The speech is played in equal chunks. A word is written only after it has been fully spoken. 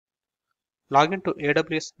Log into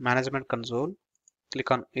AWS Management Console,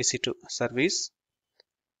 click on EC2 Service.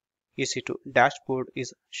 EC2 dashboard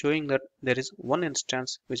is showing that there is one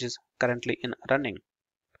instance which is currently in running.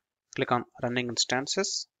 Click on Running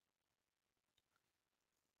Instances.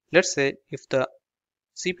 Let's say if the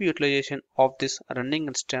CPU utilization of this running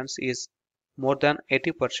instance is more than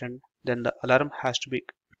 80%, then the alarm has to be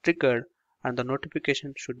triggered and the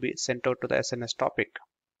notification should be sent out to the SNS topic.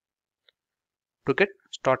 To get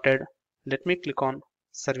started, let me click on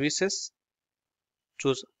Services,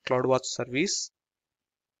 choose Cloudwatch Service.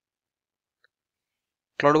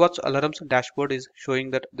 Cloudwatch Alarms dashboard is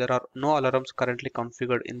showing that there are no alarms currently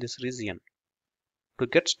configured in this region. To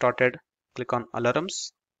get started, click on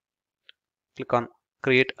Alarms, click on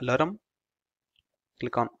Create Alarm,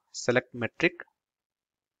 click on Select Metric.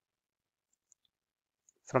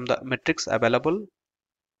 From the metrics available,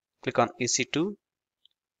 click on EC2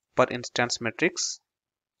 per instance metrics.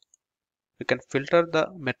 We can filter the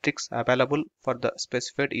metrics available for the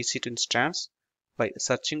specified EC2 instance by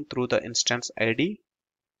searching through the instance ID.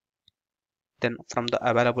 Then from the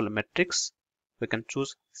available metrics, we can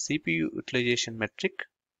choose CPU utilization metric.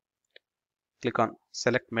 Click on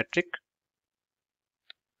Select Metric.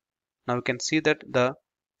 Now we can see that the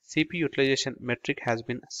CPU utilization metric has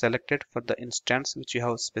been selected for the instance which you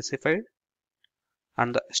have specified,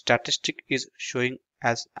 and the statistic is showing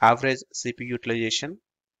as average CPU utilization.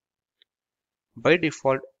 By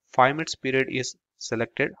default, 5 minutes period is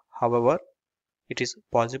selected. However, it is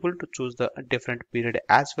possible to choose the different period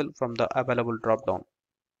as well from the available drop-down.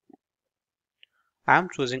 I am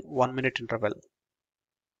choosing 1 minute interval.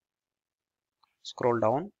 Scroll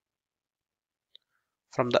down.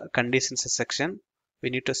 From the conditions section, we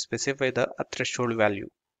need to specify the threshold value.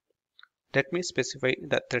 Let me specify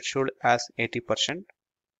the threshold as 80%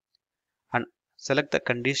 and select the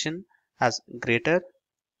condition as greater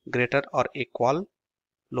or equal,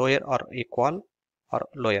 lower or equal, or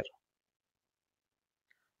lower.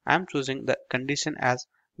 I am choosing the condition as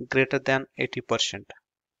greater than 80%.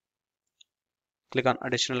 Click on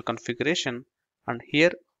Additional Configuration, and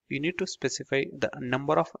here you need to specify the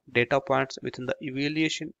number of data points within the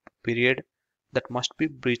evaluation period that must be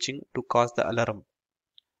breaching to cause the alarm.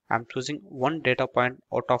 I am choosing 1 data point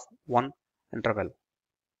out of 1 interval.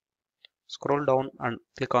 Scroll down and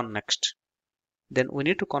click on Next. Then we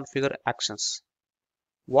need to configure actions.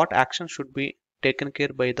 What action should be taken care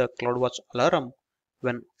by the CloudWatch alarm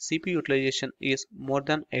when CPU utilization is more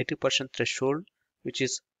than 80% threshold, which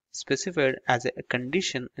is specified as a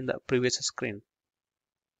condition in the previous screen.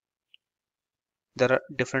 There are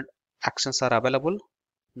different actions are available: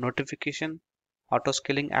 notification, auto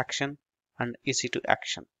scaling action, and EC2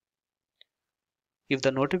 action. If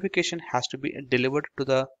the notification has to be delivered to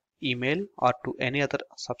the email or to any other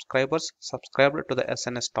subscribers subscribed to the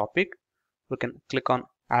SNS topic, we can click on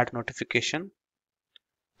Add Notification.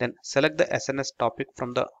 Then select the SNS topic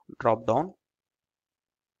from the drop down.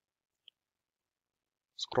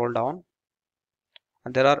 Scroll down,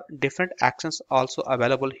 and there are different actions also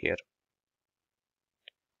available here.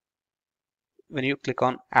 When you click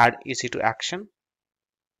on Add EC2 action,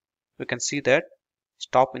 we can see that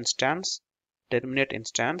stop instance, terminate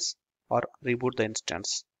instance, or reboot the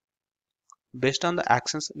instance. Based on the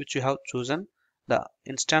actions which you have chosen, the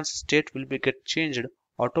instance state will be get changed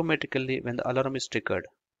automatically when the alarm is triggered.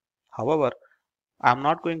 However, I am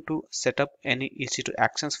not going to set up any EC2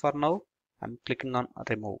 actions for now. I am clicking on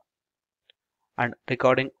Remove. And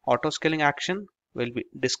regarding auto scaling action will be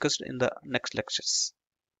discussed in the next lectures.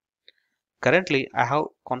 Currently, I have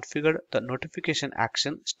configured the notification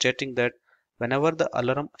action stating that whenever the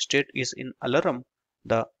alarm state is in alarm,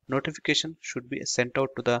 the notification should be sent out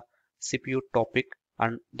to the CPU topic,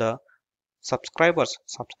 and the subscribers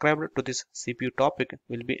subscribed to this CPU topic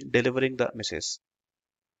will be delivering the message.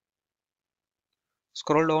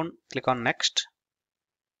 Scroll down, click on Next.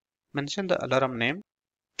 Mention the alarm name,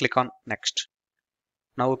 click on Next.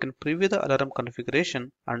 Now we can preview the alarm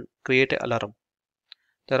configuration and create an alarm.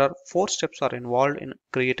 There are 4 steps are involved in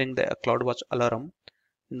creating the CloudWatch alarm.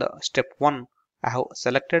 In the step 1, I have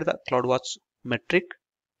selected the CloudWatch metric,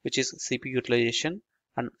 which is CPU utilization,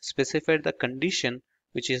 and specified the condition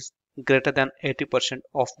which is greater than 80%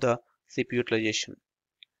 of the CPU utilization.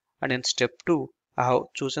 And in step 2, I have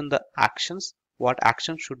chosen the actions. What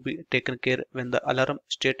action should be taken care when the alarm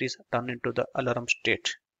state is turned into the alarm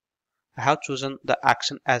state. I have chosen the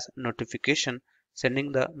action as notification,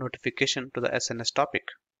 sending the notification to the SNS topic.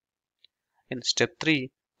 In step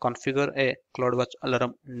 3, configure a CloudWatch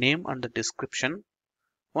alarm name and the description.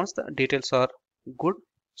 Once the details are good,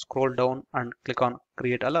 scroll down and click on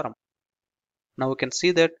Create Alarm. Now we can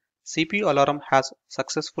see that CPU alarm has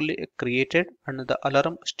successfully created and the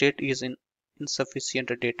alarm state is in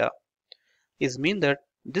insufficient data. Is mean that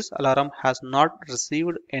this alarm has not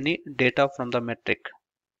received any data from the metric.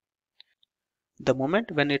 The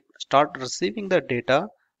moment when it starts receiving the data,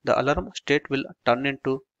 the alarm state will turn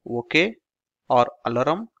into OK or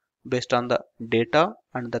alarm based on the data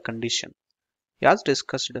and the condition. As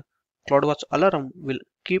discussed, CloudWatch alarm will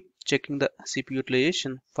keep checking the CPU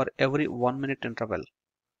utilization for every 1 minute interval.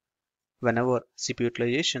 Whenever CPU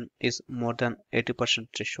utilization is more than 80%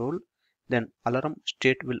 threshold, then alarm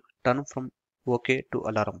state will turn from OK to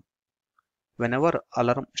alarm. Whenever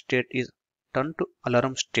alarm state is turned to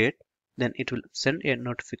alarm state, then it will send a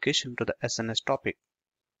notification to the SNS topic.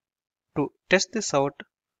 To test this out,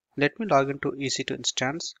 let me log into EC2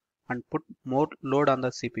 instance and put more load on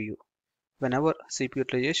the CPU. Whenever CPU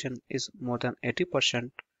utilization is more than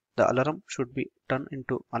 80%, the alarm should be turned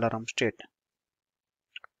into alarm state.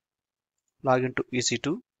 Log into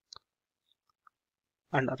EC2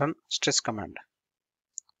 and run stress command.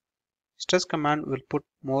 Stress command will put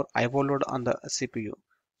more IO load on the CPU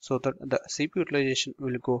so that the CPU utilization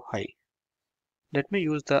will go high. Let me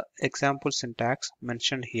use the example syntax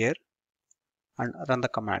mentioned here and run the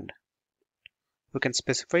command. We can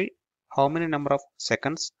specify how many number of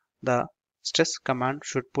seconds the stress command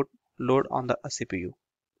should put load on the CPU.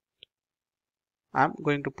 I'm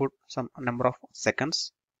going to put some number of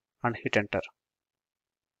seconds and hit enter.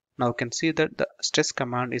 Now you can see that the stress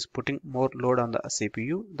command is putting more load on the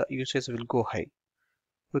CPU. The usage will go high.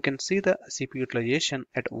 We can see the CPU utilization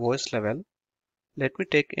at OS level. Let me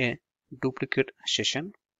take a duplicate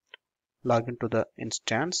session, log into the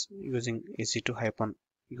instance using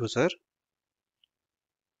EC2-user.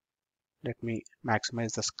 Let me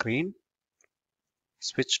maximize the screen,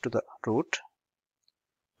 switch to the root.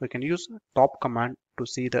 We can use top command to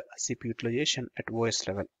see the CPU utilization at OS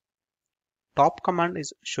level. Top command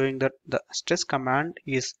is showing that the stress command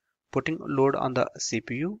is putting load on the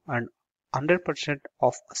CPU and 100%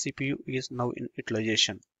 of CPU is now in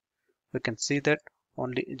utilization. We can see that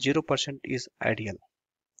only 0% is ideal.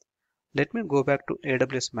 Let me go back to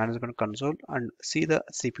AWS Management Console and see the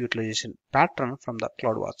CPU utilization pattern from the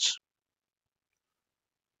CloudWatch.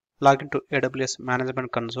 Log into AWS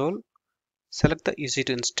Management Console, select the EC2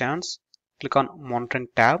 instance, click on Monitoring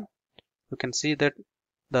tab. You can see that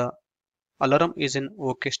the alarm is in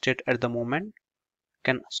OK state at the moment. You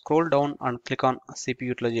can scroll down and click on CPU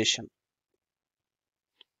utilization.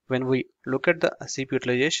 When we look at the CPU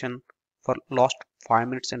utilization for last 5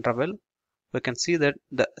 minutes interval, we can see that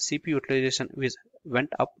the CPU utilization went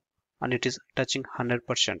up and it is touching 100%.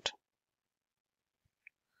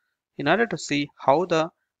 In order to see how the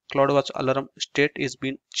CloudWatch alarm state is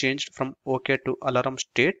being changed from OK to alarm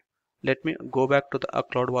state, let me go back to the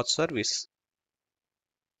CloudWatch service.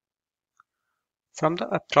 From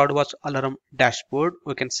the CloudWatch alarm dashboard,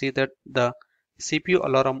 we can see that the CPU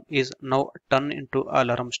alarm is now turned into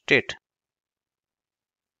alarm state.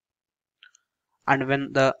 And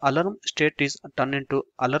when the alarm state is turned into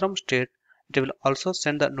alarm state, it will also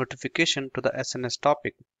send the notification to the SNS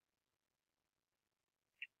topic,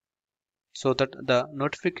 so that the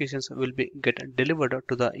notifications will be get delivered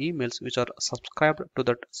to the emails which are subscribed to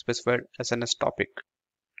that specified SNS topic.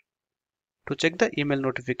 To check the email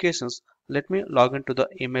notifications, let me log into the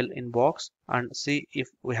email inbox and see if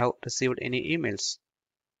we have received any emails.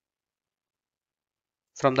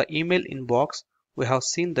 From the email inbox, we have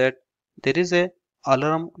seen that there is a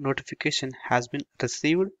alarm notification has been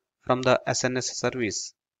received from the SNS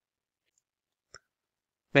service.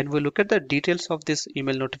 When we look at the details of this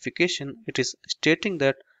email notification, it is stating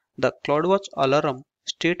that the CloudWatch alarm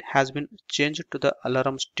state has been changed to the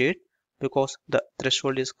alarm state because the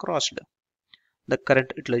threshold is crossed. The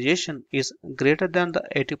current utilization is greater than the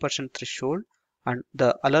 80% threshold and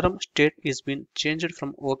the alarm state is being changed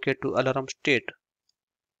from OK to alarm state.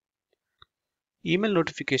 Email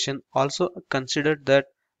notification also considered that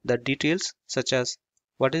the details such as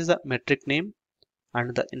what is the metric name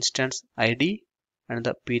and the instance ID and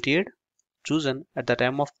the period chosen at the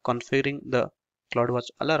time of configuring the CloudWatch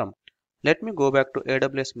alarm. Let me go back to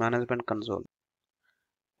AWS Management Console.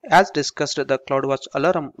 As discussed, the CloudWatch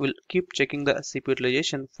alarm will keep checking the CPU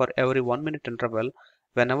utilization for every 1 minute interval.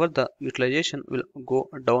 Whenever the utilization will go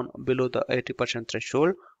down below the 80%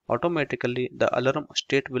 threshold, automatically the alarm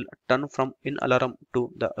state will turn from in alarm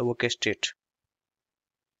to the OK state.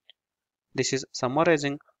 This is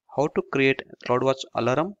summarizing how to create CloudWatch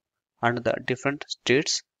alarm and the different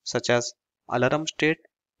states such as alarm state,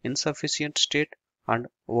 insufficient state and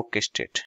OK state.